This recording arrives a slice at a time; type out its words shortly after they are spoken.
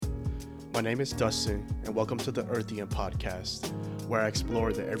My name is Dustin, and welcome to the Earthian Podcast, where I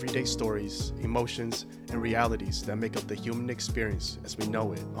explore the everyday stories, emotions, and realities that make up the human experience as we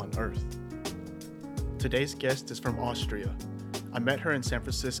know it on Earth. Today's guest is from Austria. I met her in San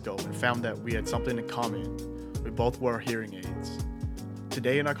Francisco and found that we had something in common. We both wore hearing aids.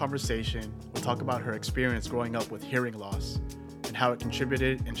 Today in our conversation, we'll talk about her experience growing up with hearing loss and how it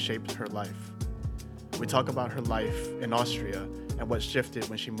contributed and shaped her life. We talk about her life in Austria and what shifted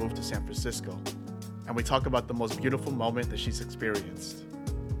when she moved to San Francisco. And we talk about the most beautiful moment that she's experienced.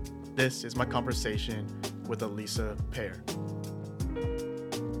 This is my conversation with Elisa Pear.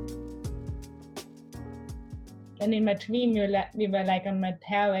 And in my dream, we were like on my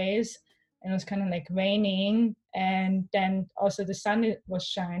terrace, and it was kind of like raining, and then also the sun was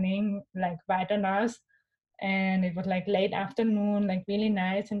shining like right on us, and it was like late afternoon, like really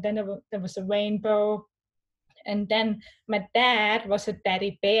nice. And then there was a rainbow, and then my dad was a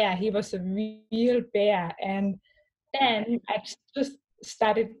daddy bear. He was a real bear, and then I just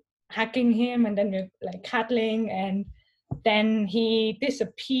started hugging him, and then we were like cuddling, and then he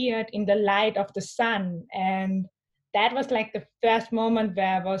disappeared in the light of the sun. And that was like the first moment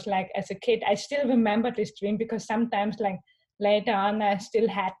where I was like, as a kid, I still remember this dream, because sometimes like later on I still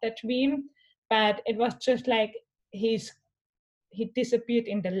had that dream, but it was just like he disappeared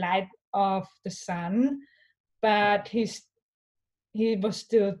in the light of the sun, but he was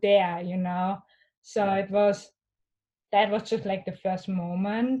still there. So that was just like the first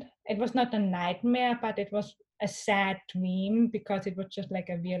moment. It was not a nightmare, but it was a sad dream, because it was just like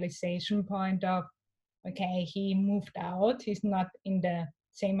a realization point of, okay, he moved out. He's not in the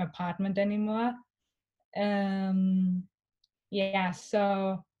same apartment anymore. Yeah,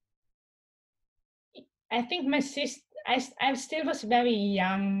 so I think my sister, I still was very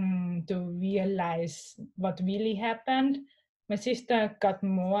young to realize what really happened. My sister got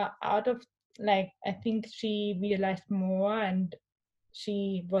more out of, like, I think she realized more, and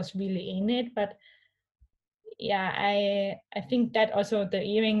she was really in it. But yeah, I think that also the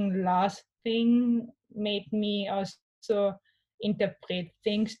hearing loss thing made me also interpret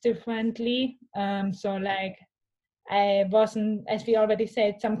things differently. So like, I wasn't, as we already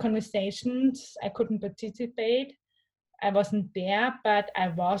said, some conversations I couldn't participate. I wasn't there, but I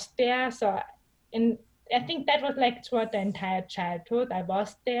was there. So in I think that was like throughout the entire childhood. I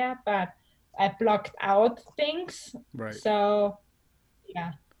was there, but I blocked out things. Right. So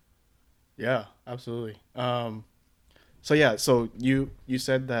yeah. Yeah, absolutely. So you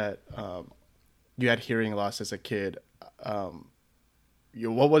said that you had hearing loss as a kid.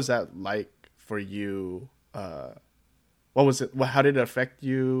 What was that like for you? What was it? How did it affect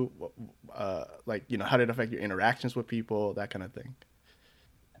you? How did it affect your interactions with people? That kind of thing.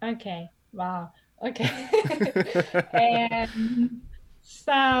 Okay. Wow. Okay. And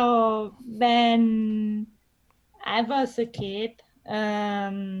so when I was a kid,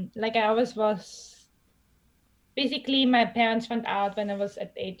 like I always was. Basically, my parents found out when I was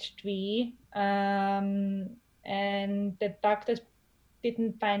at age 3, and the doctors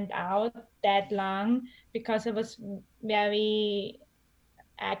didn't find out that long, because I was very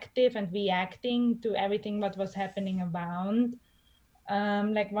active and reacting to everything what was happening around.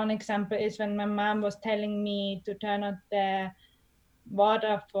 Like one example is when my mom was telling me to turn on the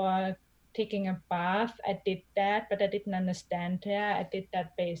water for taking a bath. I did that, but I didn't understand her. I did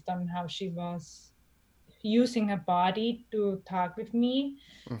that based on how she was using her body to talk with me.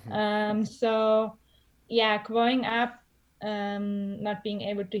 Mm-hmm. So yeah, growing up, not being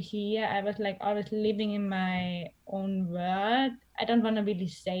able to hear, I was like always living in my own world. I don't want to really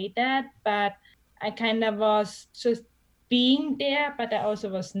say that, but I kind of was just being there, but I also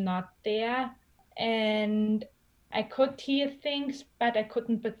was not there. And I could hear things, but I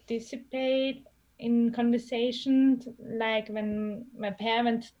couldn't participate in conversations. Like when my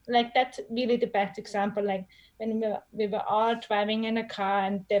parents, like that's really the best example. Like when we were all driving in a car,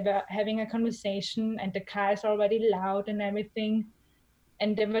 and they were having a conversation, and the car is already loud and everything,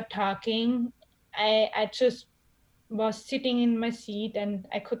 and they were talking. I just was sitting in my seat, and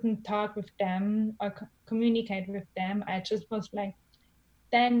I couldn't talk with them or communicate with them. I just was like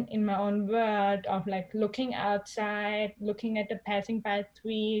then in my own world of like looking outside, looking at the passing by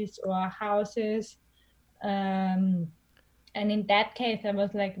trees or houses. Um, and in that case, I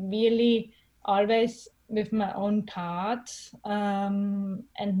was like really always with my own thoughts, and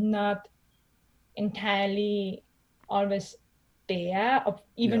not entirely always there, Yeah.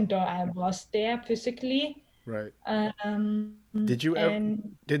 even though I was there physically. Right. Um, Did you ever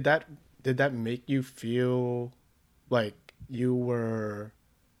and did that did that make you feel like you were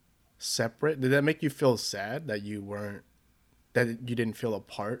separate? Did that make you feel sad that you didn't feel a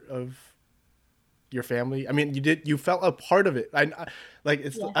part of your family? I mean, you felt a part of it. Like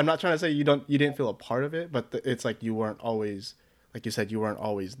it's Yeah. I'm not trying to say you didn't feel a part of it, but it's like you weren't always, like you said, you weren't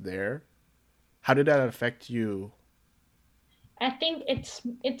always there. How did that affect you? I think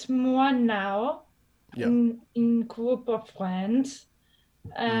it's more now Yeah. in group of friends.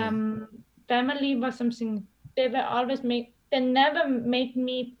 Mm. Family was something they never made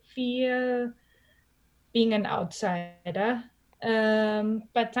me feel being an outsider.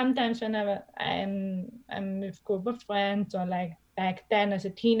 But sometimes whenever I'm with group of friends or like back then as a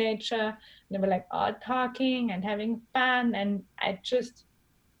teenager, they were like all talking and having fun, and I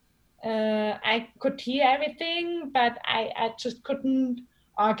could hear everything, but I just couldn't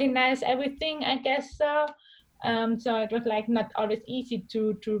organize everything, I guess so. So it was like not always easy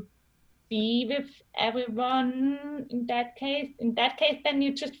to be with everyone in that case. In that case, then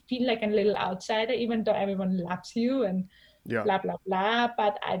you just feel like a little outsider, even though everyone loves you and Yeah. blah blah blah.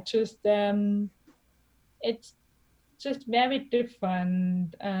 But it's just very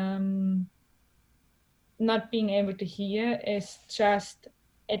different. Not being able to hear is just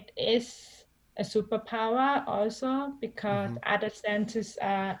it is a superpower also because Mm-hmm. other senses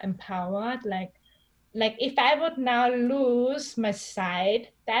are empowered. Like if I would now lose my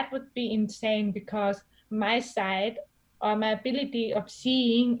sight, that would be insane because my sight or my ability of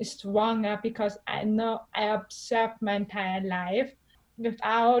seeing is stronger because I know I observed my entire life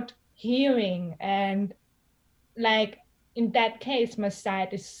without hearing. And like in that case, my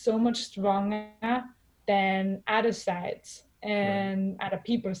sight is so much stronger than other sides Right. and other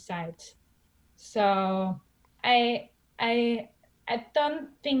people's sides. So I I I don't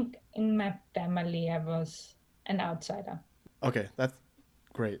think in my family I was an outsider. Okay, that's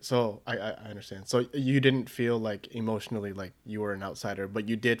great. So I understand. So you didn't feel like emotionally like you were an outsider, but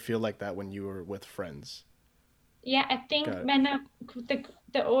you did feel like that when you were with friends. Yeah, I think Got it. when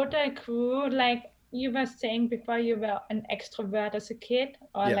the older I grew, like you were saying before, you were an extrovert as a kid,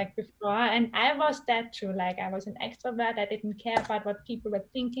 or Yeah. like before, and I was that too. Like I was an extrovert. I didn't care about what people were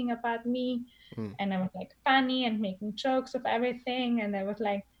thinking about me, Mm. and I was like funny and making jokes of everything, and I was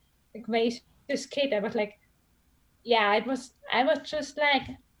like the craziest kid. I was like, yeah, I was just like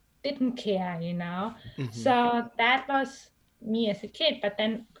didn't care, you know. Mm-hmm. So that was me as a kid, but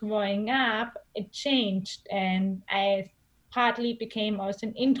then growing up it changed and I partly became also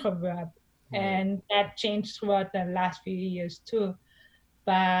an introvert, Right. and that changed throughout the last few years too.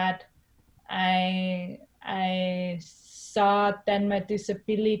 But I saw then my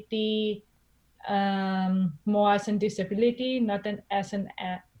disability more as a disability, not as an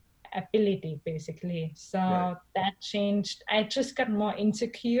ability, basically. Right. So that changed. I just got more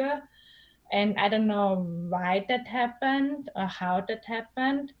insecure, and I don't know why that happened or how that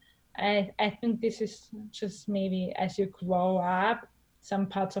happened. I think this is just maybe as you grow up, some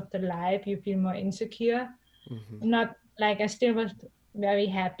parts of the life you feel more insecure. Mm-hmm. Not like I still was very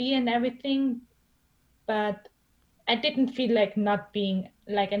happy and everything, but I didn't feel like not being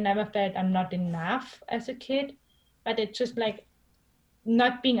like I never felt I'm not enough as a kid, but it's just like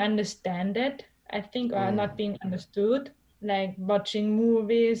not being understood, I think, or Mm. not being understood, like watching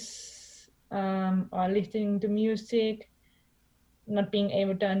movies or listening to music, not being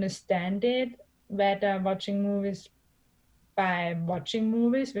able to understand it, whether watching movies by watching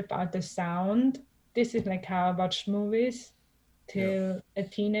movies without the sound. This is like how I watched movies Yeah. till a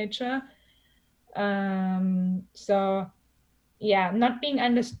teenager. So yeah, not being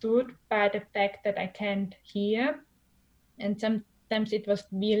understood by the fact that I can't hear. And sometimes it was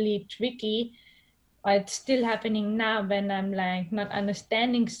really tricky, or it's still happening now when I'm like not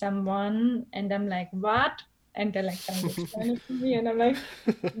understanding someone and I'm like, what? And they're like trying to explain it to me, and I'm like,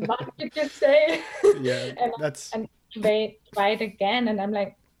 what did you say? Yeah. and That's and they try it again, and I'm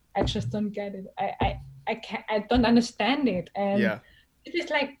like, I just don't get it. I can't, I don't understand it. And yeah. it is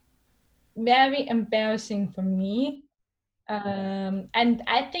like very embarrassing for me. And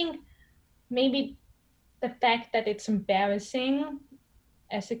I think maybe the fact that it's embarrassing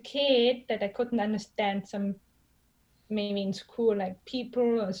as a kid that I couldn't understand some maybe in school like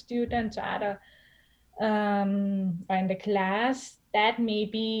people or students or other or in the class, that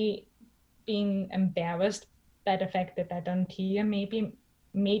maybe being embarrassed by the fact that I don't hear maybe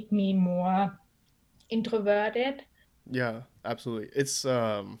made me more introverted. Yeah. Absolutely.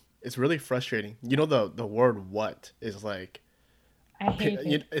 It's really frustrating. You know, the word "what" is like I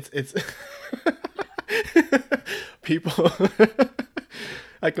hate it. it's people.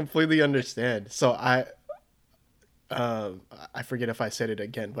 I completely understand. So um I forget if I said it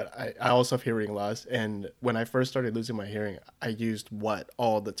again, but I also have hearing loss, and when I first started losing my hearing, I used "what"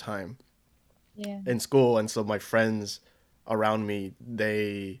 all the time Yeah. in school, and so my friends around me,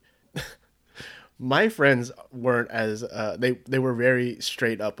 they My friends weren't as they were very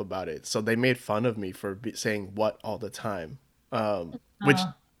straight up about it. So they made fun of me for saying what all the time, which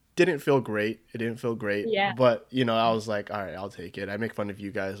Oh, didn't feel great. It didn't feel great, yeah. but you know, I was like, all right, I'll take it. I make fun of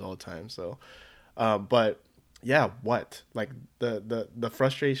you guys all the time, so. But yeah, what like the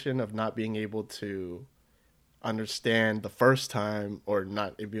frustration of not being able to understand the first time or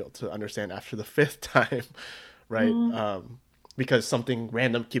not able to understand after the fifth time, right? Mm, Because something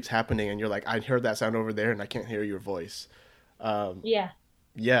random keeps happening and you're like, I heard that sound over there and I can't hear your voice. yeah.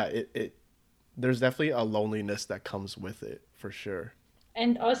 Yeah, it there's definitely a loneliness that comes with it for sure.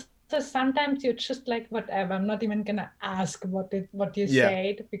 And also sometimes you're just like, whatever, I'm not even gonna ask what you Yeah.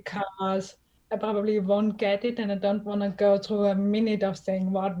 said because I probably won't get it and I don't wanna go through a minute of saying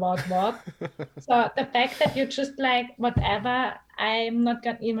what. So the fact that you're just like, whatever, I'm not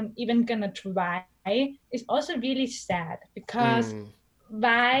gonna even gonna try is also really sad because Mm,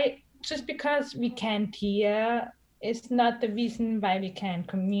 why just because we can't hear is not the reason why we can't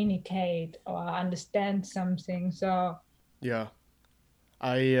communicate or understand something. So yeah.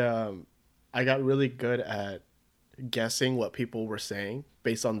 I um I got really good at guessing what people were saying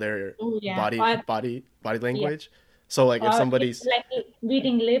based on their oh yeah, or body yeah, language. So like if or it's somebody's like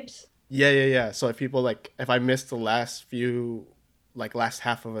reading lips. yeah. So if people like if I missed the last few like last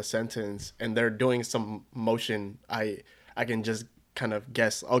half of a sentence and they're doing some motion, I can just kind of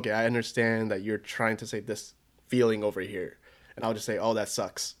guess, okay, I understand that you're trying to say this feeling over here. And I'll just say, "Oh, that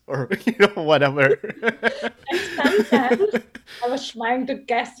sucks." Or you know whatever. And sometimes I was trying to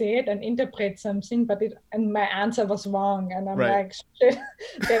guess it and interpret something, but it and my answer was wrong. And I'm Right. like, shit.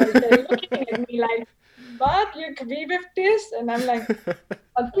 They're looking at me like, what? You agree with this? And I'm like,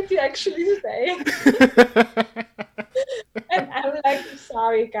 what did you actually say? And I'm like,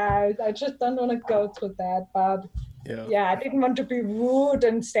 sorry, guys. I just don't want to go through that. But Yeah. yeah, I didn't want to be rude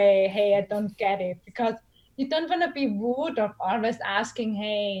and say, hey, I don't get it. Because you don't want to be rude of always asking,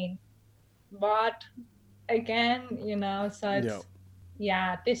 hey, what again? So Yeah. it's,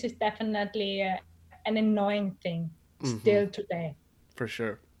 yeah, this is definitely an annoying thing still Mhm. today. For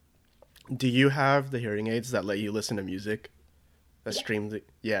sure. Do you have the hearing aids that let you listen to music? That Yeah. stream the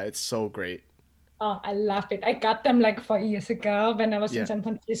yeah, it's so great. Oh, I love it. I got them like 4 years ago when I was in Yeah. San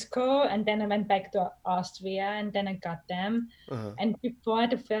Francisco, and then I went back to Austria, and then I got them. Uh-huh. And before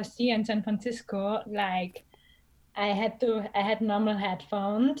the first year in San Francisco, like I had normal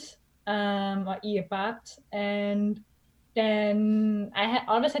headphones or earbuds, and then I had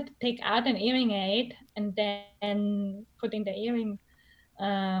always had to take out an hearing aid and then put in the earring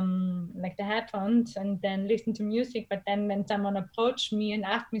like the headphones and then listen to music. But then when someone approached me and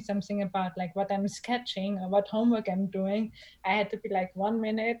asked me something about like what I'm sketching or what homework I'm doing, I had to be like 1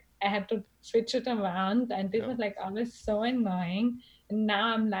 minute. I had to switch it around, and this Yeah. was like always so annoying. And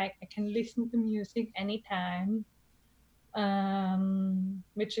now I'm like I can listen to music anytime,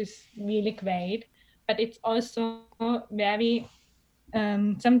 which is really great. But it's also very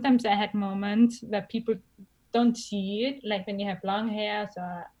sometimes I had moments where people don't see it, like when you have long hairs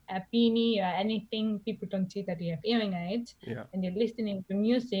or a beanie or anything, people don't see that you have hearing aids Yeah. and you're listening to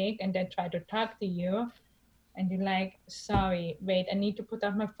music and they try to talk to you and you're like, sorry, wait, I need to put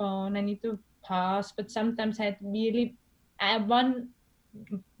off my phone, I need to pause. But sometimes I had one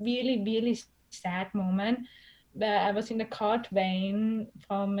really sad moment where I was in the car train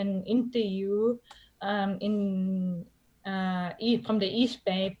from an interview in from the East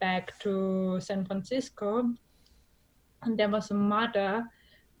Bay back to San Francisco, and there was a mother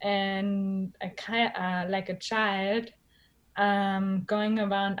and like a child going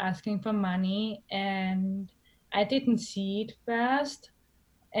around asking for money, and I didn't see it first.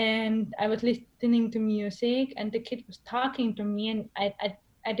 And I was listening to music, and the kid was talking to me, and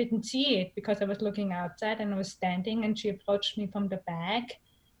I didn't see it because I was looking outside and I was standing, and she approached me from the back.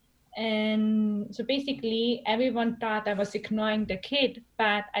 And so basically, everyone thought I was ignoring the kid,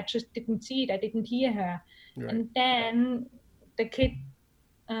 but I just didn't see it. I didn't hear her. Right. And then the kid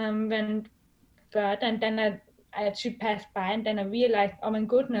went further, and then she passed by, and then I realized, oh my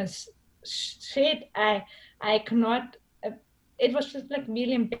goodness, shit, I cannot. It was just like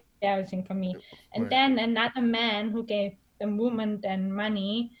really embarrassing for me. And then Right. another man who gave the woman then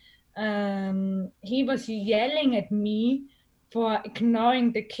money, he was yelling at me for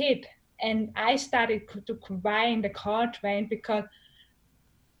ignoring the kid, and I started to cry in the car train because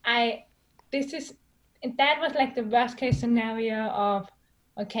I this is that was like the worst case scenario of,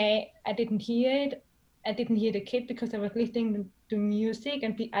 okay, I didn't hear it. I didn't hear the kid because I was listening to music,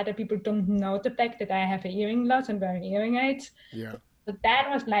 and other people don't know the fact that I have a hearing loss and wearing hearing aids. Yeah. So that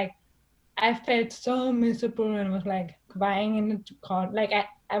was like I felt so miserable and was like crying in the car. Like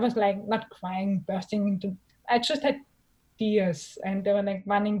I was like not crying, bursting into. I just had tears, and they were like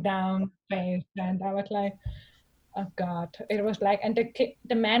running down my face, and I was like, oh God! It was like, and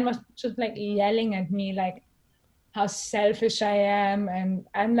the man was just like yelling at me, like how selfish I am, and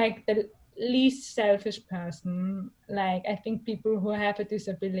I'm like the least selfish person. Like I think people who have a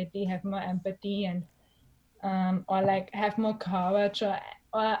disability have more empathy and or like have more courage or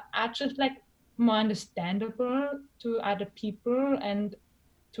are just like more understandable to other people and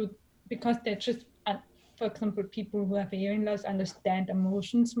to because they're just for example people who have hearing loss understand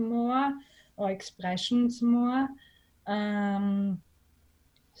emotions more or expressions more um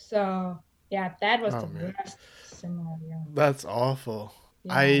so yeah, that was Oh the man, worst scenario. that's awful.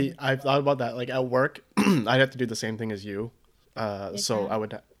 Yeah, I've thought about that. Like at work, I'd have to do the same thing as you. So yeah, I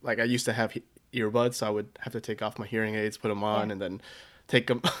would like I used to have earbuds, so I would have to take off my hearing aids, put them yeah, on, and then take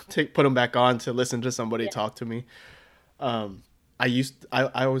them put them back on to listen to somebody yeah, talk to me. Um,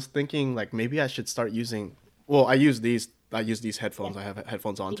 I was thinking like maybe I should start using. Well, I use these yeah, headphones. I have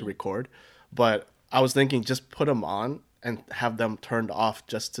headphones on to yeah. record, but I was thinking just put them on and have them turned off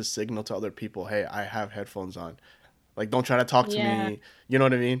just to signal to other people, hey, I have headphones on. Like, don't try to talk to Yeah. me. You know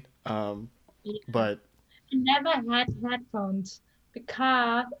what I mean? Yeah. But I never had headphones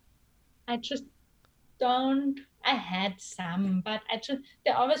because I just don't. I had some, but I just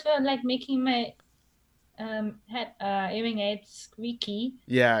they always were like making my head hearing aids squeaky.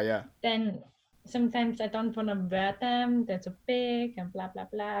 yeah, yeah, Then sometimes I don't want to wear them. They're so big and blah blah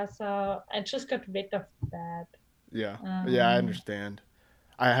blah. So I just got rid of that. yeah, yeah. I Um, understand.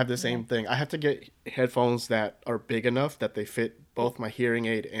 I have the yeah, same thing. I have to get headphones that are big enough that they fit yeah, both my hearing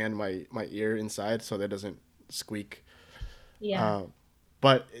aid and my ear inside, so that doesn't squeak. yeah. Um,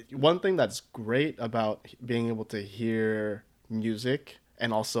 but one thing that's great about being able to hear music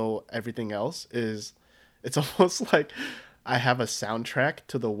and also everything else is it's almost like I have a soundtrack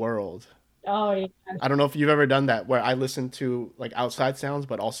to the world. Oh yeah, I don't know if you've ever done that where I listen to like outside sounds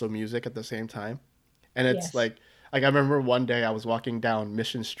but also music at the same time. And it's yes. like I remember one day I was walking down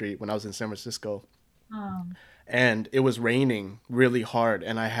Mission Street when I was in San Francisco Um, and it was raining really hard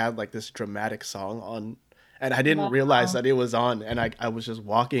and I had like this dramatic song on and I didn't realize wow. that it was on and I was just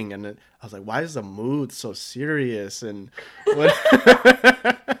walking and I was like, why is the mood so serious and what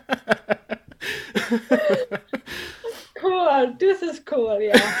Cool. This is cool.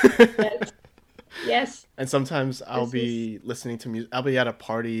 Yeah. Yes. Yes. and sometimes I'll This is. be listening to music. I'll be at a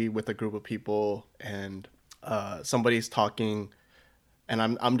party with a group of people and somebody's talking and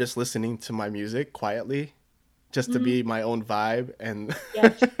I'm just listening to my music quietly just to Mm, be my own vibe and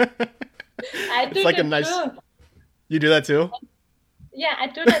yes. I it's do like a that nice. too. You do that too? Yeah, I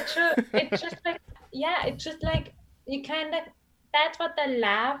do that too. It's just like, yeah, it's just like you kind of, that's what I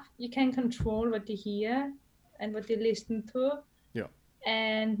love. You can control what you hear and what you listen to, Yeah.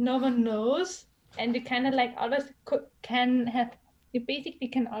 and no one knows. And you kind of like always can have, you basically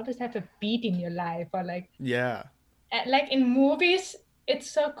can always have a beat in your life, or Yeah. like in movies, it's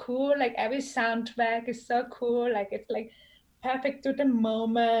so cool. Like every soundtrack is so cool. Like it's like perfect to the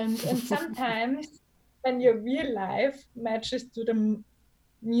moment. And sometimes when your real life matches to the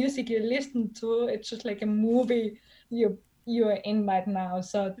music you listen to, it's just like a movie you're in right now.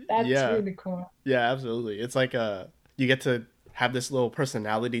 So that's Yeah. really cool. Yeah, absolutely. It's like you get to have this little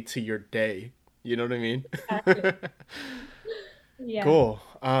personality to your day. You know what I mean? Exactly. Yeah. Cool.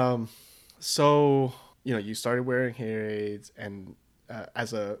 So, you know, you started wearing hair aids and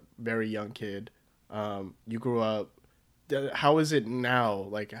as a very young kid, you grew up. How is it now?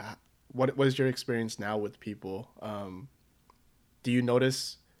 Like what is your experience now with people? Do you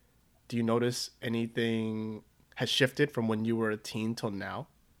notice do you notice anything has shifted from when you were a teen till now?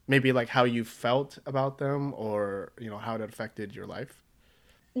 Maybe like how you felt about them or, you know, how it affected your life?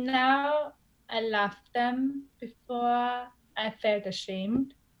 Now I love them. Before I felt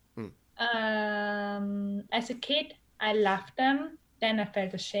ashamed. Hmm. As a kid, I loved them. Then I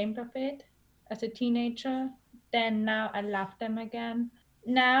felt ashamed of it as a teenager. Then now I love them again.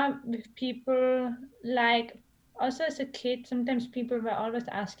 Now with people, like also as a kid, sometimes people were always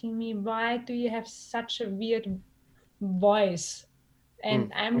asking me, why do you have such a weird voice? Hmm.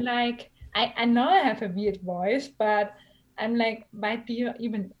 And I'm like, I know I have a weird voice, but I'm like, why do you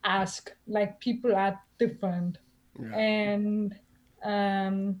even ask? Like people are different. Yeah. And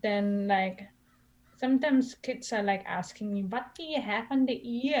then like sometimes kids are like asking me, what do you have on the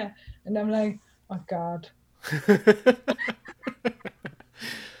ear? And I'm like, oh God.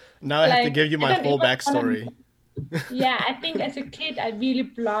 Now I have to Like give you I my don't whole even wanna, backstory. yeah, I think as a kid I really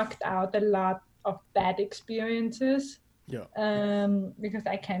blocked out a lot of bad experiences Yeah. because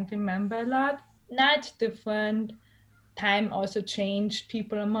I can't remember a lot. Now it's different. time also changed.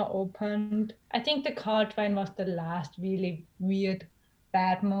 People are more opened. I think the cult wine was the last really weird,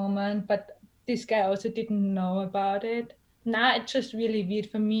 bad moment, but this guy also didn't know about it. Now it's just really weird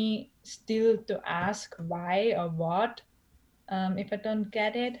for me still to ask why or what if I don't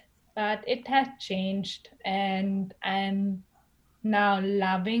get it. But it has changed, and I'm now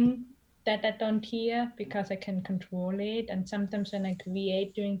loving that I don't hear because I can control it. And sometimes when I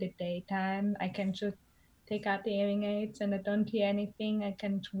create during the daytime, I can just take out the hearing aids and I don't hear anything. I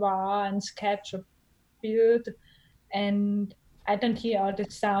can draw and sketch or build, and I don't hear all the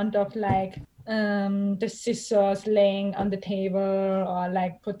sound of like the scissors laying on the table or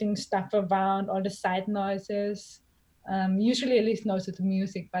like putting stuff around, all the side noises. Usually I listen also to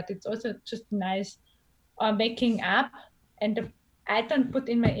music, but it's also just nice or waking up and I don't put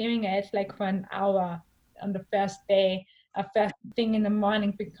in my hearing aids like for an hour on the first day, a first thing in the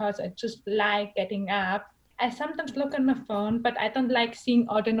morning because I just like getting up. I sometimes look on my phone, but I don't like seeing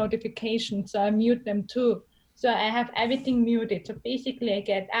all the notifications, so I mute them too. So I have everything muted. So basically, I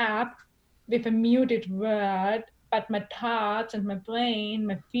get up with a muted word, but my thoughts and my brain,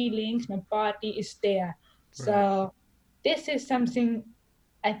 my feelings, my body is there. Right. So this is something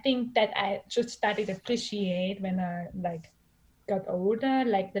I think that I just started to appreciate when I like got older,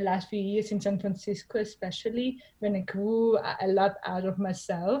 like the last few years in San Francisco, especially when I grew a lot out of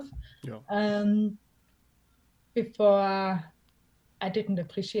myself. Yeah. Um, Before I didn't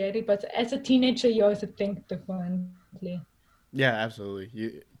appreciate it, but as a teenager, you also think differently. Yeah,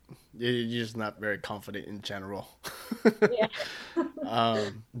 absolutely. You're just not very confident in general. Yeah.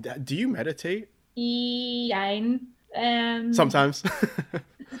 Do you meditate? Yeah. Sometimes.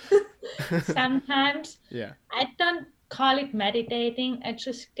 Sometimes Yeah. I don't call it meditating. I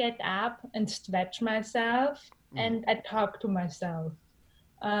just get up and stretch myself Mm. and I talk to myself.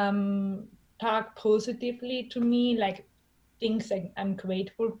 Um, Talk positively to me, like things I'm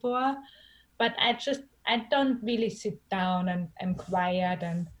grateful for. But I don't really sit down and am quiet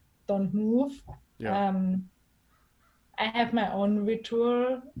and don't move. Yeah. Um, I have my own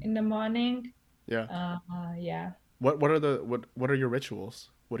ritual in the morning. Yeah. Yeah. What are your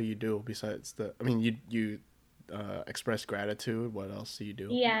rituals? What do you do besides the? I mean, you express gratitude. What else do you do?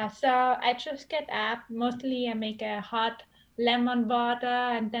 Yeah, so I just get up. Mostly I make a hot lemon water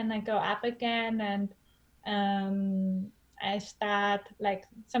and then I go up again and I start like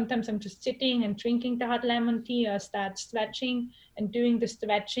sometimes I'm just sitting and drinking the hot lemon tea or start stretching and doing the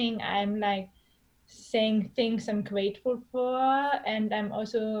stretching. I'm like saying things I'm grateful for and I'm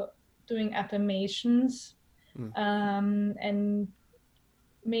also doing affirmations Mm. and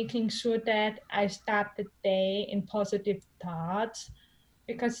making sure that I start the day in positive thoughts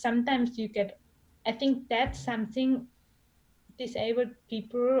because sometimes you get I think that's something disabled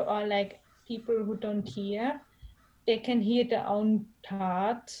people or like people who don't hear they can hear their own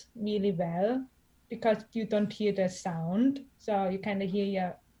thoughts really well because you don't hear the sound so you kind of hear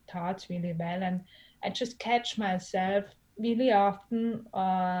your thoughts really well and I just catch myself really often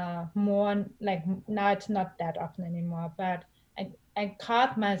more like now it's not that often anymore but I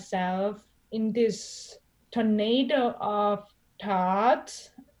caught myself in this tornado of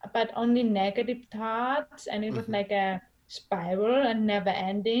thoughts but only negative thoughts and it was Mm-hmm. like a spiral and never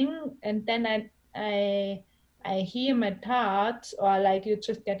ending and then I I hear my thoughts, or like you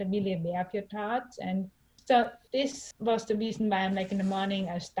just get really aware of your thoughts. And so this was the reason why I'm like in the morning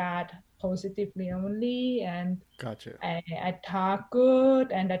I start positively only and Gotcha. I talk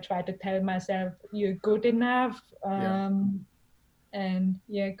good and I try to tell myself you're good enough Yeah. and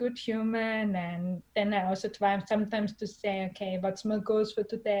you're a good human and then I also try sometimes to say okay what's my goals for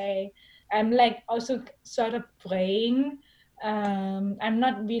today. I'm like also sort of praying. I'm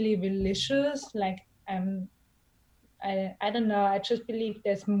not really religious like I'm I don't know. I just believe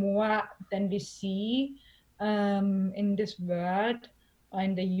there's more than we see in this world or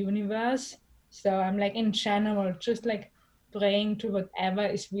in the universe. So I'm like in general, just like praying to whatever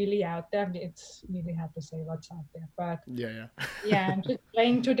is really out there. It's really hard to say what's out there, but Yeah. yeah, Yeah. I'm just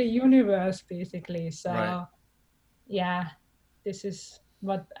praying to the universe basically. Right. So yeah, this is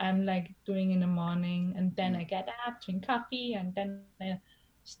what I'm like doing in the morning, and then Mm. I get up, drink coffee, and then I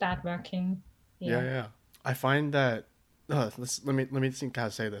start working. Yeah. Yeah. Yeah. I find that. Let me think how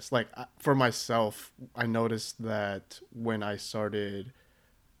to say this. Like for myself, I noticed that when I started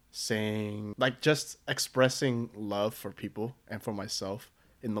saying like just expressing love for people and for myself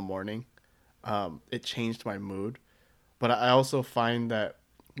in the morning, it changed my mood. But I also find that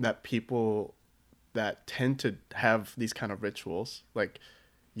people that tend to have these kind of rituals, like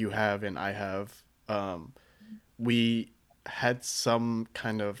you have and I have, we had some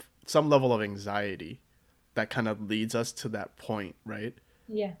level of anxiety that kind of leads us to that point, right?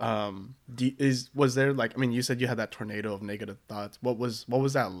 Yeah. Was there, like, I mean, you said you had that tornado of negative thoughts. What was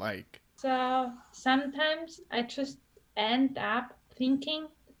that like? So sometimes I just end up thinking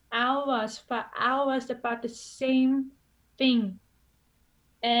hours for hours about the same thing.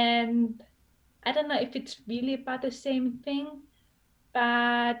 And I don't know if it's really about the same thing,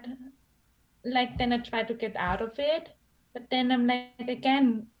 but like then I try to get out of it. But then I'm like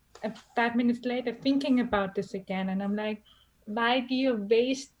again, 5 minutes later, thinking about this again. And I'm like, why do you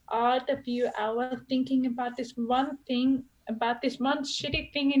waste all the few hours thinking about this one thing, about this one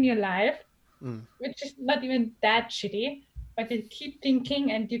shitty thing in your life? Mm, Which is not even that shitty, but you keep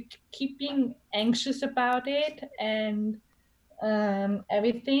thinking and you keep being anxious about it and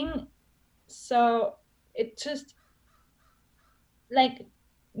everything. So it just like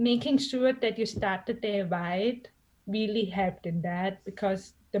making sure that you start the day right really helped in that,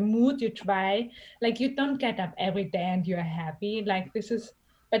 because the mood you try, like you don't get up every day and you're happy. Like this is,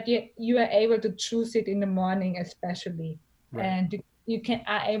 but you are able to choose it in the morning, especially, right. and you can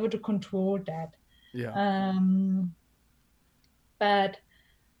are able to control that. Yeah. Um, but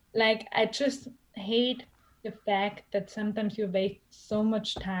like I just hate the fact that sometimes you waste so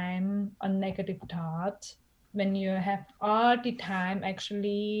much time on negative thoughts when you have all the time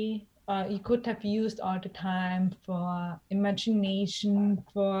actually you could have used all the time for imagination,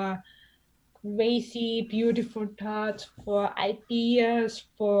 for crazy beautiful thoughts, for ideas,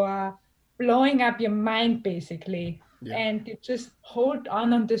 for blowing up your mind basically. Yeah. And you just hold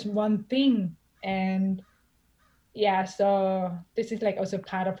on this one thing. And yeah, so this is like also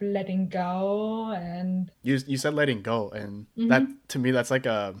part of letting go. And You said letting go, and that, mhm, to me, that's like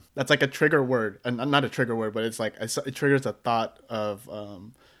a trigger word, and not a trigger word, but it's like it triggers a thought of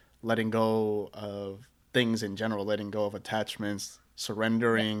letting go of things in general, letting go of attachments, yeah,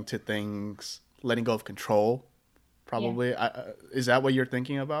 surrendering to things, letting go of control. yeah, Probably, is that what you're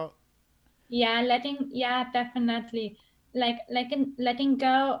thinking about? yeah, yeah, definitely. Like in letting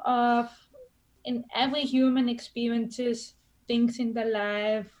go of in every human experiences things in their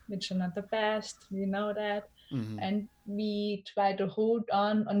life which are not the best, we know that. Hmm. And we try to hold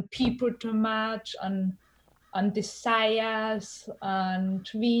on people too much, on desires, on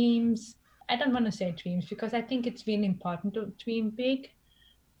dreams. I don't want to say dreams because I think it's really important to dream big,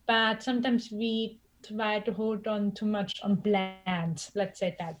 but sometimes we try to hold on too much on plans. Let's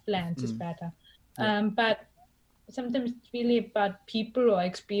say that plans is Mm. better. Yeah. But sometimes it's really about people or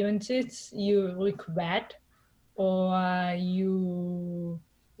experiences you regret, or you,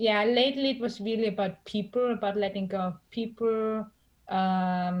 yeah, lately it was really about people, about letting go of people,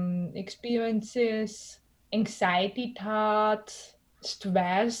 experiences, anxiety thoughts,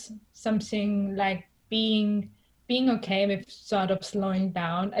 stress, something like being okay with sort of slowing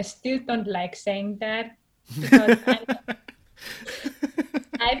down. I still don't like saying that because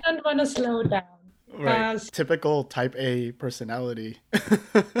I don't want to slow down Right. because Typical type A personality.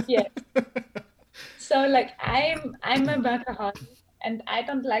 yeah. So like I'm a workaholic and I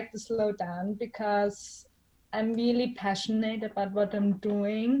don't like to slow down because I'm really passionate about what I'm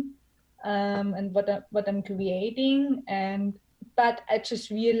doing, and what I'm creating. And but I just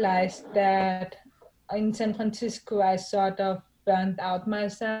realized that in San Francisco I sort of burned out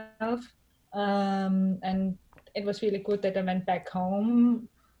myself, and it was really good that I went back home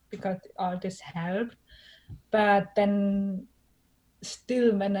because all this helped. But then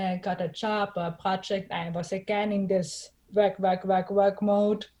still when I got a job or a project, I was again in this work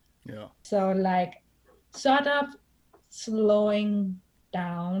mode. Yeah. So like sort of slowing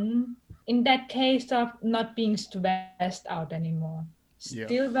down in that case of not being stressed out anymore. Yeah.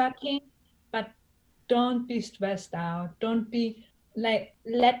 Still working, but don't be stressed out. Don't be like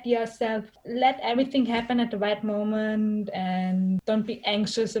let everything happen at the right moment and don't be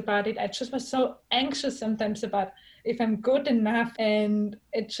anxious about it. I just was so anxious sometimes about if I'm good enough, and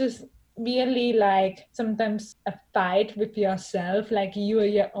it just really like sometimes a fight with yourself, like you are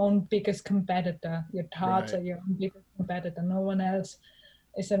your own biggest competitor. Your thoughts Right. are your own biggest competitor. No one else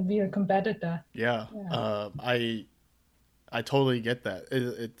is a real competitor. Yeah. Yeah. I totally get that.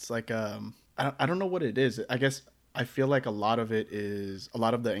 It's like I don't know what it is. I guess I feel like a lot of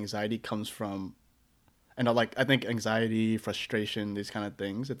the anxiety comes from, and like I think anxiety, frustration, these kind of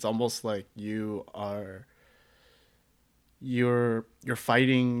things. It's almost like you're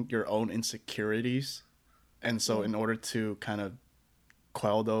fighting your own insecurities, and so Yeah. in order to kind of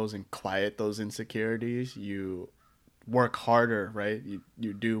quell those and quiet those insecurities, you work harder, right?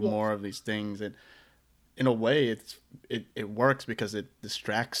 You do Yes. more of these things, and in a way it works because it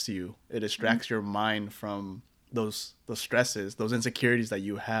distracts you. It Mhm. distracts your mind from those stresses, those insecurities that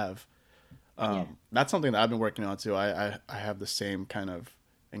you have. Yeah. That's something that I've been working on too. I have the same kind of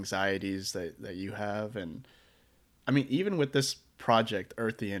anxieties that you have. And I mean, even with this project,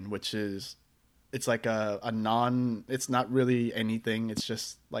 Earthian, which is, it's like a non, it's not really anything. It's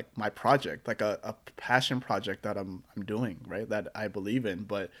just like my project, like a passion project that I'm doing, right? That I believe in,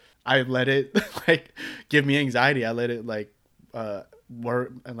 but I let it like give me anxiety. I let it like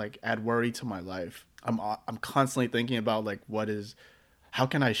and like add worry to my life. I'm constantly thinking about like how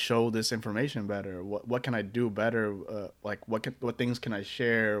can I show this information better? What can I do better? Like what things can I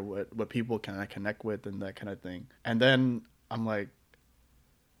share? What people can I connect with and that kind of thing. And then I'm like,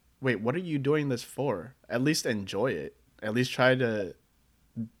 wait, what are you doing this for? At least enjoy it. At least try to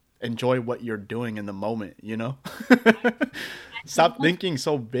enjoy what you're doing in the moment, you know? Stop thinking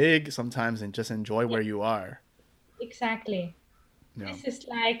so big sometimes and just enjoy Yeah, where you are. exactly. Yeah. This is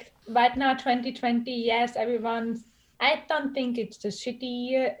like right now, 2020. Yes, everyone's. I don't think it's the shitty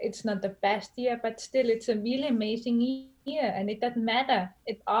year. It's not the best year, but still, it's a really amazing year, and it doesn't matter.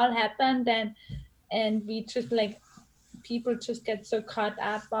 It all happened, and we just like people just get so caught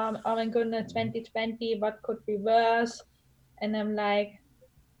up on, oh my goodness, 2020, what could be worse? And I'm like,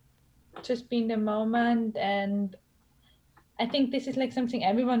 just be in the moment. And I think this is like something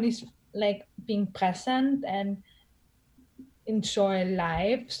everyone is like being present and enjoy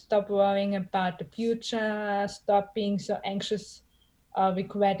life, stop worrying about the future, stop being so anxious or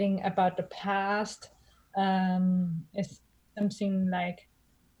regretting about the past. It's something like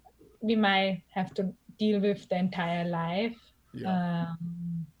we might have to deal with the entire life. Yeah.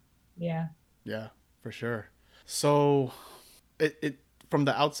 Um, yeah. Yeah, for sure. So it from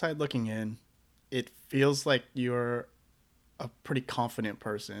the outside looking in, it feels like you're a pretty confident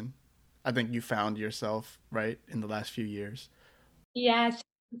person. I think you found yourself, right, in the last few years. Yes,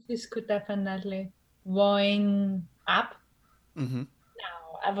 this could definitely going up. Mm-hmm.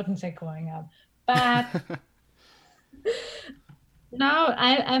 No, I wouldn't say going up, but no,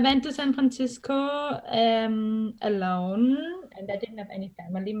 I went to San Francisco alone, and I didn't have any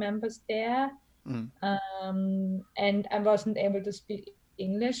family members there. Mm. And I wasn't able to speak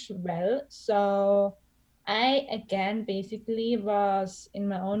English well. So I again basically was in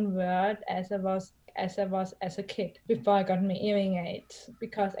my own world as I was as a kid before I got my hearing aids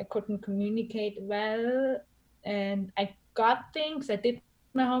because I couldn't communicate well and I got things. I did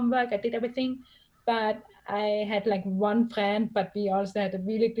my homework, I did everything, but I had like one friend, but we also had a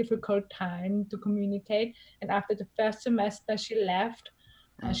really difficult time to communicate. And after the first semester, she left.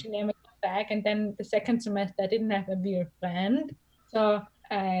 Mm. She never came back. And then the second semester, I didn't have a real friend. So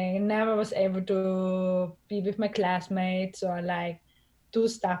I never was able to be with my classmates or like do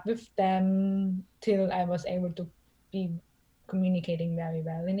stuff with them till I was able to be communicating very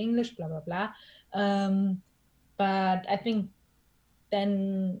well in English, blah, blah, blah. But I think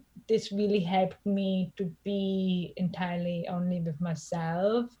then this really helped me to be entirely only with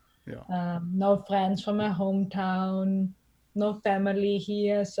myself. Yeah. No friends from my hometown, no family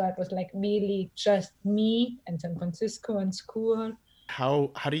here. So it was like really just me and San Francisco and school.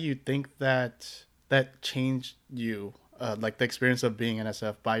 How do you think that changed you? Like the experience of being an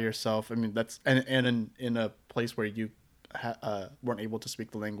SF by yourself. I mean, that's and in a place where you weren't able to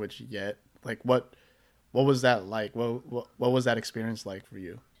speak the language yet. Like what was that like? What was that experience like for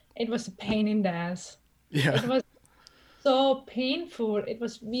you? It was a pain in the ass. Yeah. It was so painful. It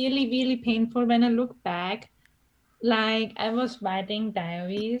was really, really painful when I look back. Like I was writing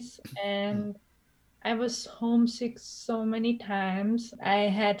diaries Mm. and I was homesick so many times. I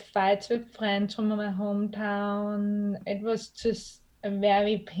had fights with friends from my hometown. It was just a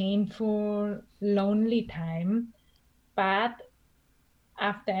very painful, lonely time. But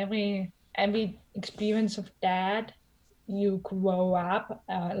after every experience of that, you grow up,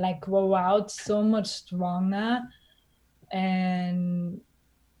 like grow out so much stronger, and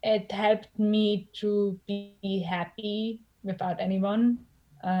it helped me to be happy without anyone.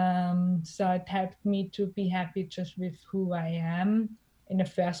 So it helped me to be happy just with who I am in the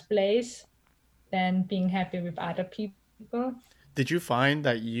first place, than being happy with other people. Did you find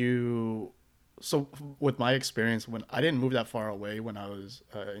that so with my experience when I didn't move that far away when I was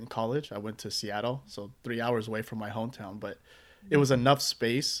in college, I went to Seattle, so 3 hours away from my hometown, but it was enough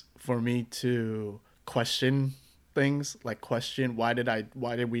space for me to question things, like question why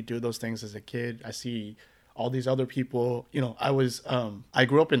did we do those things as a kid? I see all these other people, I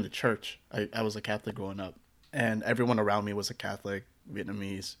grew up in the church. I was a Catholic growing up, and everyone around me was a Catholic,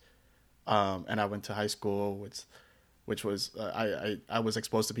 Vietnamese, and I went to high school, which was I was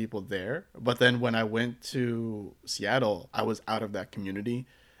exposed to people there. But then when I went to Seattle, I was out of that community,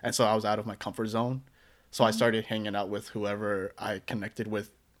 and so I was out of my comfort zone. So I started hanging out with whoever I connected with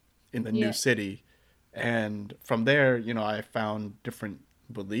in the new Yeah. city. And from there, I found different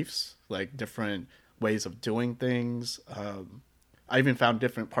beliefs, like different ways of doing things. I even found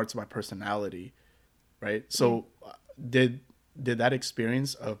different parts of my personality, right? Yeah. So, did did that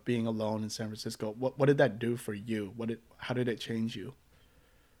experience of being alone in San Francisco, what did that do for you? How did it change you?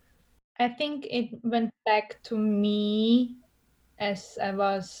 I think it went back to me as I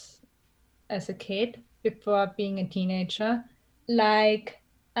was as a kid before being a teenager. Like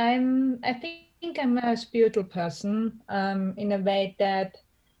I think I'm a spiritual person, in a way that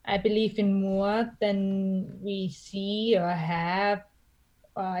I believe in more than we see or have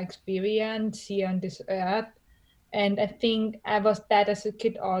or experience here on this earth. And I think I was that as a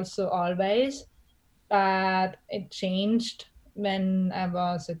kid also always, but it changed when I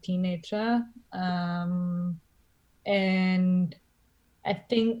was a teenager. And I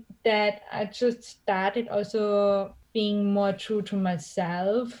think that I just started also being more true to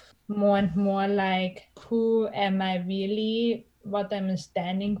myself, more and more like, who am I really? What am I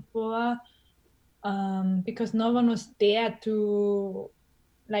standing for? Because no one was there to,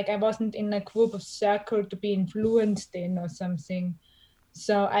 like, I wasn't in a group of circle to be influenced in or something.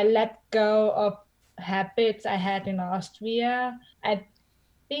 So I let go of habits I had in Austria. I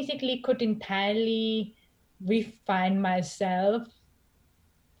basically could entirely refine myself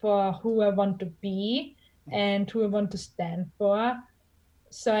for who I want to be and who I want to stand for.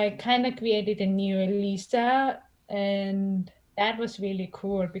 So I kind of created a new Elisa, and that was really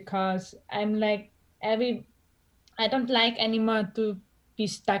cool because I'm like, every I don't like anymore to be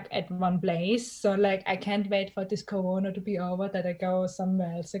stuck at one place. So like I can't wait for this corona to be over that I go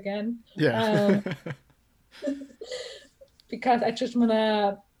somewhere else again. Yeah. Um, because I just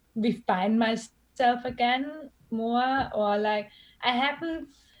wanna refine myself again more, or like I haven't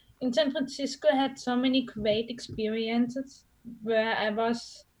in San Francisco had so many great experiences where I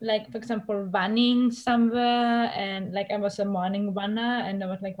was like, for example, running somewhere, and like I was a morning runner and I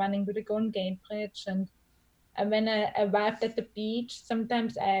was like running to the Golden Gate Bridge, and when I arrived at the beach,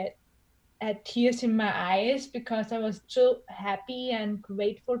 sometimes I had tears in my eyes because I was so happy and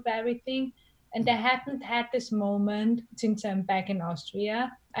grateful for everything. And I haven't had this moment since I'm back in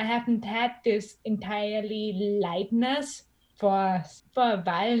Austria. I haven't had this entirely lightness for for a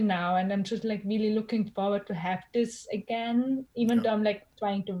while now, and I'm just like really looking forward to have this again. Even Yeah. though I'm like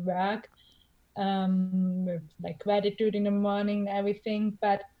trying to work with like gratitude in the morning and everything,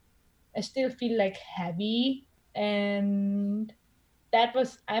 but I still feel like heavy, and I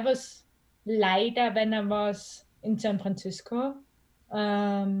was lighter when I was in San Francisco.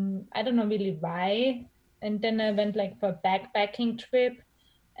 I don't know really why. And then I went like for a backpacking trip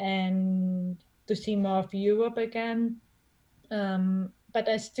and to see more of Europe again. But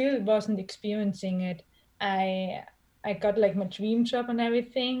I still wasn't experiencing it. I I got like my dream job and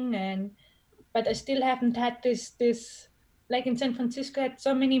everything, and but I still haven't had this like in San Francisco. I had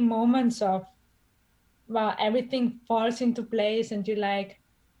so many moments of wow, everything falls into place, and you're like,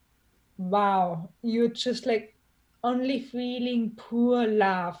 wow, you're just like only feeling pure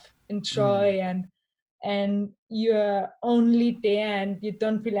love and Mm. joy, and you're only there and you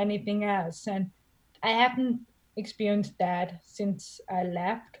don't feel anything else. And I haven't experienced that since I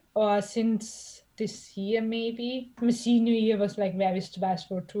left, or since this year maybe. My senior year was like very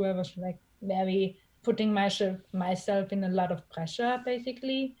stressful too. I was like very putting myself in a lot of pressure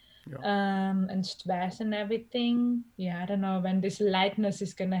basically, Yeah. and stress and everything. Yeah, I don't know when this lightness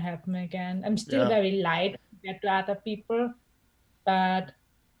is gonna happen again. I'm still Yeah. very light compared to other people, but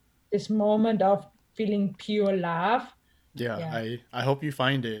this moment of feeling pure love. Yeah. Yeah. I hope you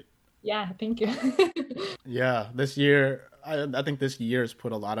find it. Yeah, thank you. Yeah, this year, I think this year has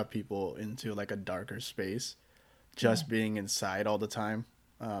put a lot of people into like a darker space, Yeah. just being inside all the time,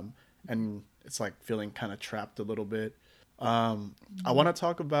 and it's like feeling kind of trapped a little bit. I want to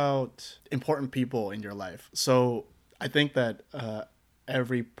talk about important people in your life. So I think that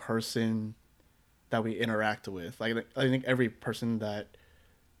every person that we interact with, like I think every person that,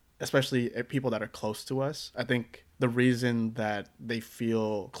 especially people that are close to us, I think the reason that they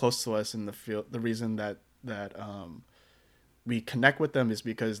feel close to us and the reason that we connect with them is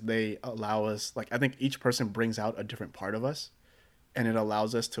because they allow us, like I think each person brings out a different part of us, and it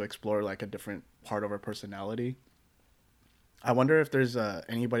allows us to explore like a different part of our personality. I wonder if there's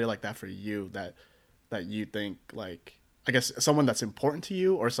anybody like that for you that you think, like, I guess someone that's important to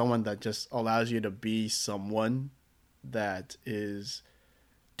you, or someone that just allows you to be someone that is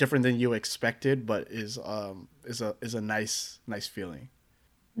different than you expected, but is a nice feeling.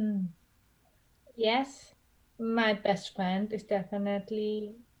 Mm. Yes, my best friend is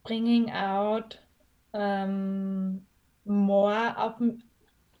definitely bringing out um, more of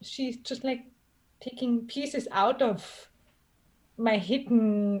she's just like taking pieces out of my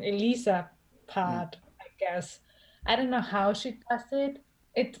hidden Elisa Mm. part, I guess. I don't know how she does it.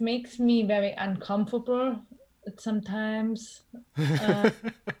 It makes me very uncomfortable sometimes. Uh,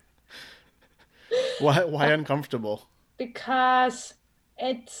 Why uncomfortable? because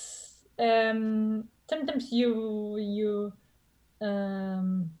it's sometimes you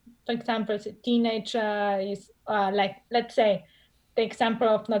for example, as a teenager is like, let's say the example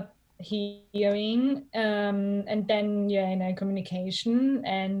of not hearing, and then you're in a communication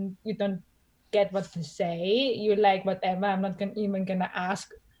and you don't get what to say, you like, whatever, I'm not even gonna ask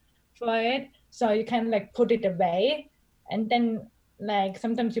for it, so you kind of like put it away. And then like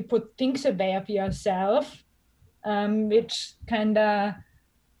sometimes you put things away of yourself, which kind of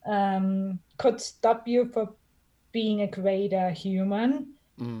could stop you from being a greater human.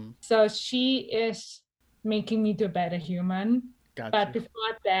 Mm. So she is making me to a better human. Got But you.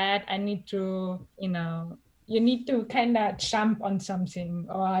 before that, I need to, you need to kind of jump on something.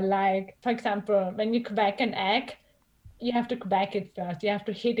 Or like, for example, when you crack an egg, you have to crack it first. You have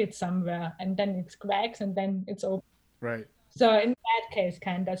to hit it somewhere, and then it cracks, and then it's open. Right. So in that case,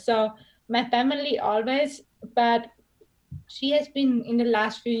 kind of. So my family always, but she has been in the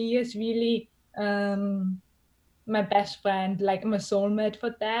last few years really my best friend, like my soulmate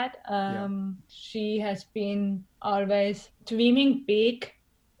for that. Yeah. She has been always dreaming big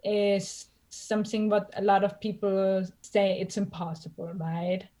is something what a lot of people say it's impossible,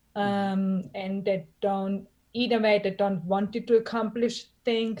 right? Hmm. And they don't, either way, they don't want you to accomplish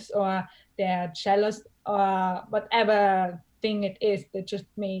things, or they're jealous, or whatever thing it is, they just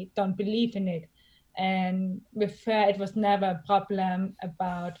don't believe in it. And with her, it was never a problem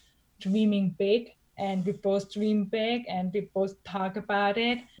about dreaming big, and we both dream big and we both talk about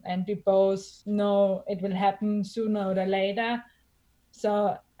it and we both know it will happen sooner or later.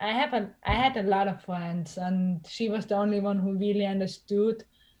 So I had a lot of friends, and she was the only one who really understood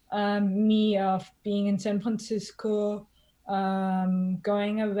me of being in San Francisco,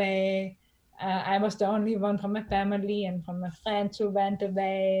 going away. I was the only one from my family and from my friends who went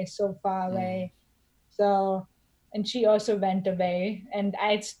away so far Mm. away. So, and she also went away. And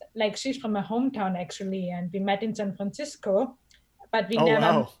like, she's from my hometown actually, and we met in San Francisco, but we Oh never,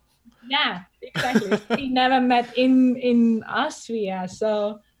 wow. yeah, exactly. We never met in Austria.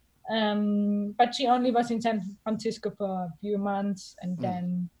 So, but she only was in San Francisco for a few months, and Mm.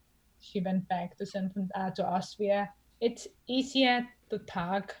 then she went back to to Austria. It's easier to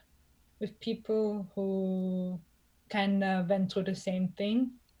talk with people who kind of went through the same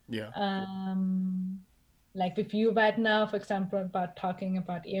thing, Yeah. um, like with you right now, for example, about talking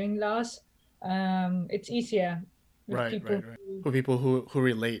about hearing loss. It's easier with Right. people Right. Right. who, Who people who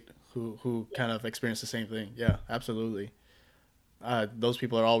relate, who kind of experience the same thing. Yeah. Absolutely. Those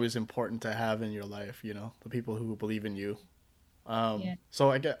people are always important to have in your life. You know, the people who believe in you. yeah,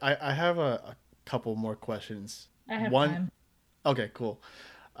 So I have a couple more questions. I have One. time. Okay. Cool.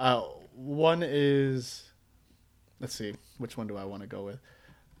 Uh, One is, let's see, which one do I want to go with?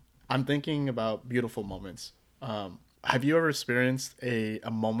 I'm thinking about beautiful moments. Have you ever experienced a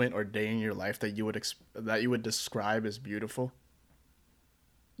moment or day in your life that that you would describe as beautiful?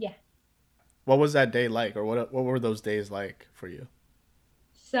 Yeah. What was that day like, or what were those days like for you?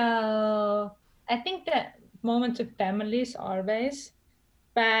 So I think that moments with families always,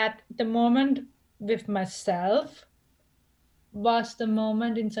 but the moment with myself was the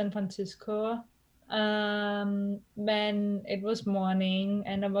moment in San Francisco, when it was morning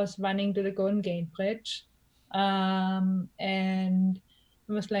and I was running to the Golden Gate Bridge, and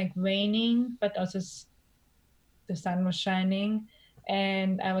it was like raining, but also the sun was shining,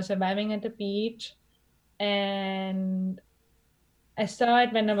 and I was arriving at the beach, and I saw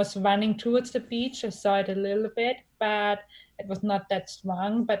it when I was running towards the beach. I saw it a little bit, but it was not that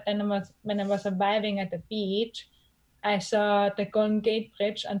strong. But then when I was arriving at the beach, I saw the Golden Gate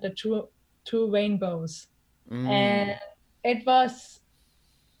Bridge and the two rainbows, and Mm. it was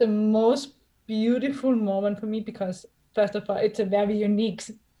the most beautiful moment for me because, first of all, it's a very unique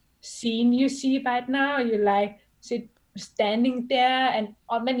scene you see right now. You like sit standing there, and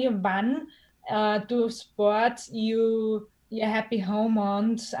when you run, do sports, your happy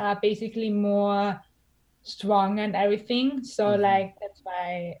hormones are basically more strong and everything. So Hmm. like that's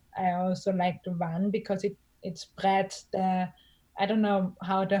why I also like to run, because it spreads the, I don't know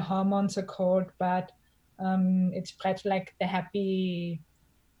how the hormones are called, but it spreads like the happy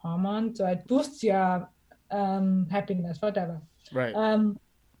hormone, so it boosts your happiness, whatever. Right. Um,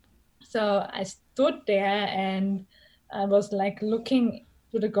 so I stood there and I was like looking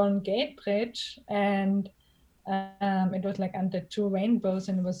to the Golden Gate Bridge, and It was like under two rainbows,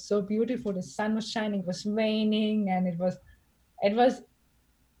 and it was so beautiful. The sun was shining, it was raining, and it was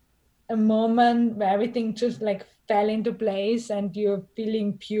a moment where everything just like fell into place, and you're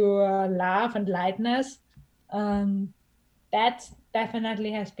feeling pure love and lightness. Um, that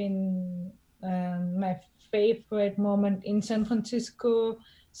definitely has been my favorite moment in San Francisco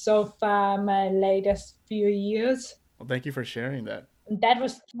so far, my latest few years. Well, thank you for sharing that. And that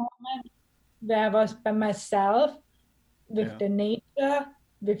was the moment where I was by myself with Yeah. the nature,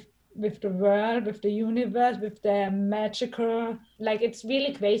 with with the world, with the universe, with the magical. Like it's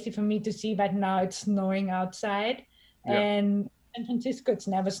really crazy for me to see right now. It's snowing outside, Yeah. and San Francisco it's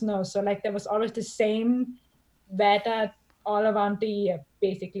never snows. So like there was always the same weather all around the year,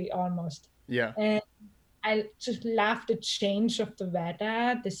 basically almost. Yeah. And I just love the change of the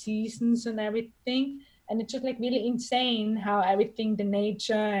weather, the seasons, and everything. And it's just like really insane how everything, the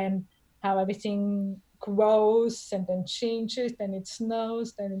nature, and how everything grows and then changes. Then it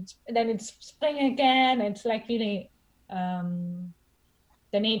snows, then it's spring again. It's like really um,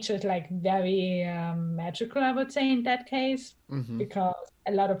 the nature is like very magical, I would say, in that case, Mm-hmm. because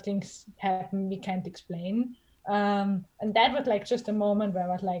a lot of things happen we can't explain. And that was like just a moment where I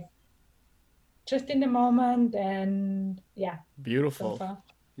was like just in the moment, and yeah, so Beautiful. far.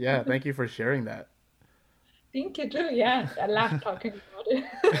 Yeah. Thank you for sharing that. Thank you too. Yeah, I love talking about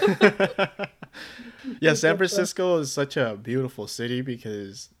it. Yeah, San Super fun. Francisco is such a beautiful city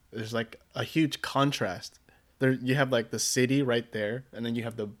because there's like a huge contrast. There you have like the city right there, and then you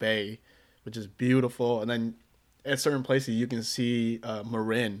have the bay, which is beautiful, and then at certain places you can see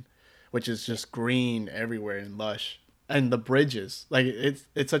Marin, which is Yeah. just green everywhere and lush. And the bridges, like it's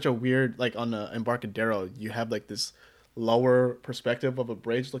such a weird, like on the Embarcadero, you have like this lower perspective of a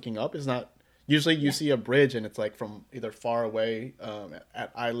bridge looking up. It's not usually you Yeah. see a bridge and it's like from either far away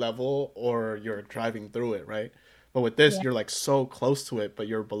at eye level or you're driving through it, right? But with this, Yeah. you're like so close to it, but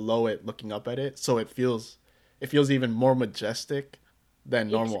you're below it, looking up at it, so it feels even more majestic than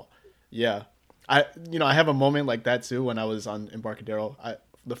Ex- normal. Yeah, I have a moment like that too when I was on Embarcadero.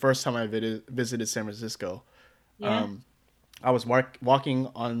 The first time I visited San Francisco, yeah. um, I was walking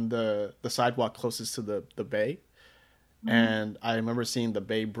on the sidewalk closest to the bay, Mhm. and I remember seeing the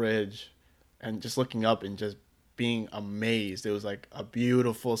Bay Bridge and just looking up and just being amazed. It was like a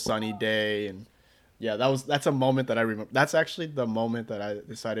beautiful sunny day, and yeah, that's a moment that I remember. That's actually the moment that I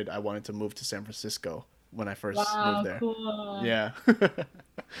decided I wanted to move to San Francisco when I first moved Wow, there. cool. Yeah.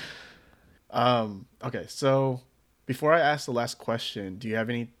 Okay, so before I ask the last question, do you have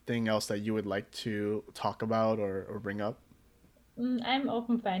anything else that you would like to talk about or bring up? I'm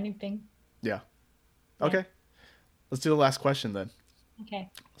open for anything. Yeah. Yeah. Okay. Let's do the last question then. Okay.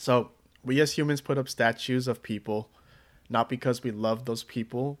 So, we as humans put up statues of people not because we love those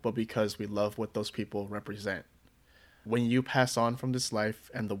people, but because we love what those people represent. When you pass on from this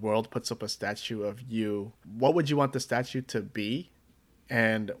life and the world puts up a statue of you, what would you want the statue to be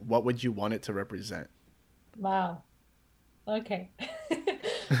and what would you want it to represent? Wow. Okay.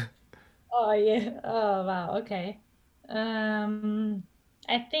 Oh yeah. Oh wow. Okay. Um,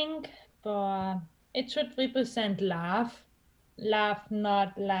 I think for it should represent love. Love,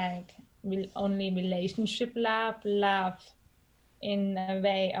 not like will only relationship love. Love in a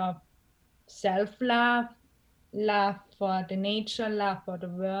way of self-love, love for the nature, love for the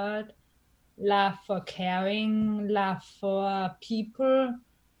world, love for caring, love for people,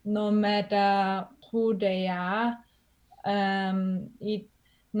 no matter who they are. It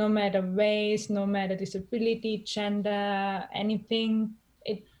no matter race, no matter disability, gender, anything.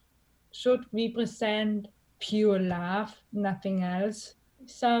 It should represent pure love, nothing else.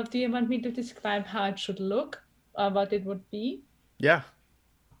 So, do you want me to describe how it should look or what it would be? Yeah.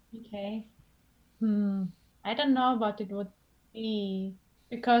 Okay. Hmm. I don't know what it would be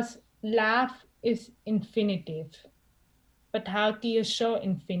because love is infinitive. But how do you show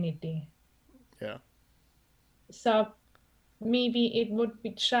infinity? Yeah. So maybe it would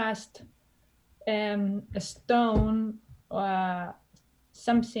be just a stone or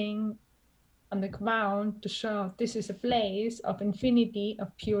something on the ground to show this is a place of infinity,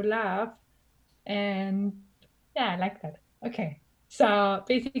 of pure love. And yeah, I like that. Okay. So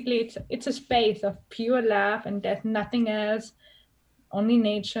basically, it's a space of pure love, and there's nothing else, only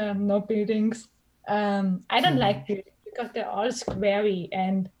nature, no buildings. I don't like buildings because they're all squarey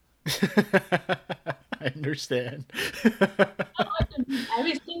and I understand.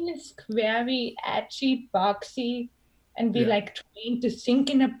 everything is squarey, edgy, boxy, and we Yeah. like trained to think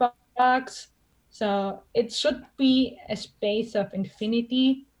in a box. So it should be a space of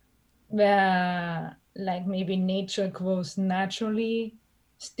infinity where like maybe nature grows naturally.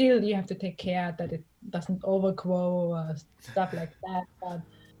 Still, you have to take care that it doesn't overgrow or stuff like that, but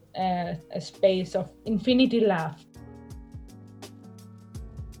a space of infinity love.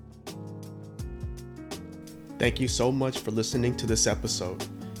 Thank you so much for listening to this episode.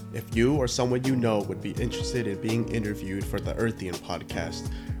 If you or someone you know would be interested in being interviewed for the Earthian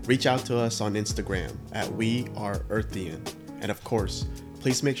podcast, reach out to us on Instagram at WeAreEarthian. And of course,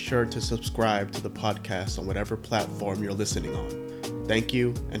 please make sure to subscribe to the podcast on whatever platform you're listening on. Thank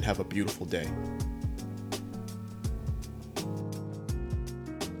you and have a beautiful day.